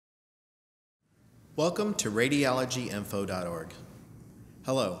Welcome to radiologyinfo.org.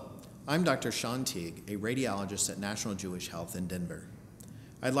 Hello, I'm Dr. Sean Teague, a radiologist at National Jewish Health in Denver.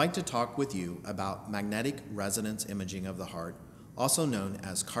 I'd like to talk with you about magnetic resonance imaging of the heart, also known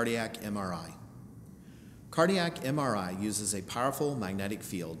as cardiac MRI. Cardiac MRI uses a powerful magnetic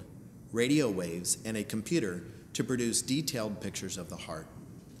field, radio waves, and a computer to produce detailed pictures of the heart.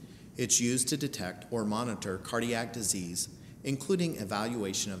 It's used to detect or monitor cardiac disease, including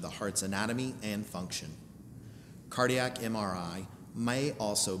evaluation of the heart's anatomy and function. Cardiac MRI may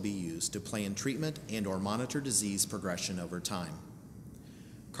also be used to plan treatment and/or monitor disease progression over time.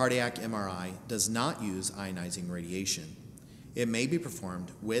 Cardiac MRI does not use ionizing radiation. It may be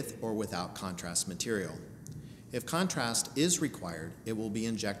performed with or without contrast material. If contrast is required, it will be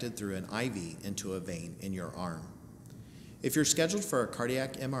injected through an IV into a vein in your arm. If you're scheduled for a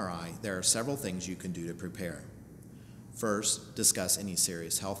cardiac MRI, there are several things you can do to prepare. First, discuss any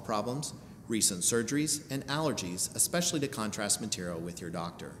serious health problems, recent surgeries, and allergies, especially to contrast material, with your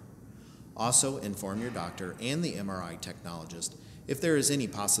doctor. Also, inform your doctor and the MRI technologist if there is any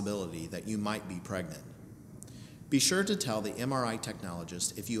possibility that you might be pregnant. Be sure to tell the MRI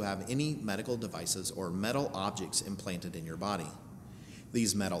technologist if you have any medical devices or metal objects implanted in your body.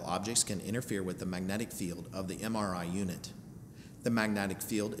 These metal objects can interfere with the magnetic field of the MRI unit. The magnetic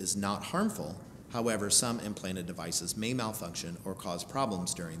field is not harmful. However, some implanted devices may malfunction or cause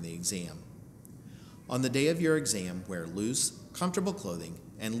problems during the exam. On the day of your exam, wear loose, comfortable clothing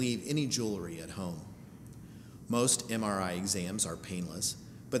and leave any jewelry at home. Most MRI exams are painless,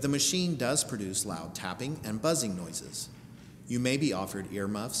 but the machine does produce loud tapping and buzzing noises. You may be offered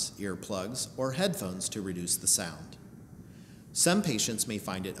earmuffs, earplugs, or headphones to reduce the sound. Some patients may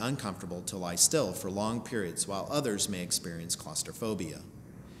find it uncomfortable to lie still for long periods, while others may experience claustrophobia.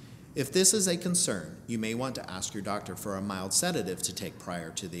 If this is a concern, you may want to ask your doctor for a mild sedative to take prior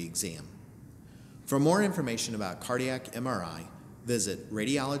to the exam. For more information about cardiac MRI, visit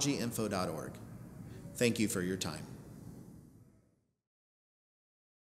radiologyinfo.org. Thank you for your time.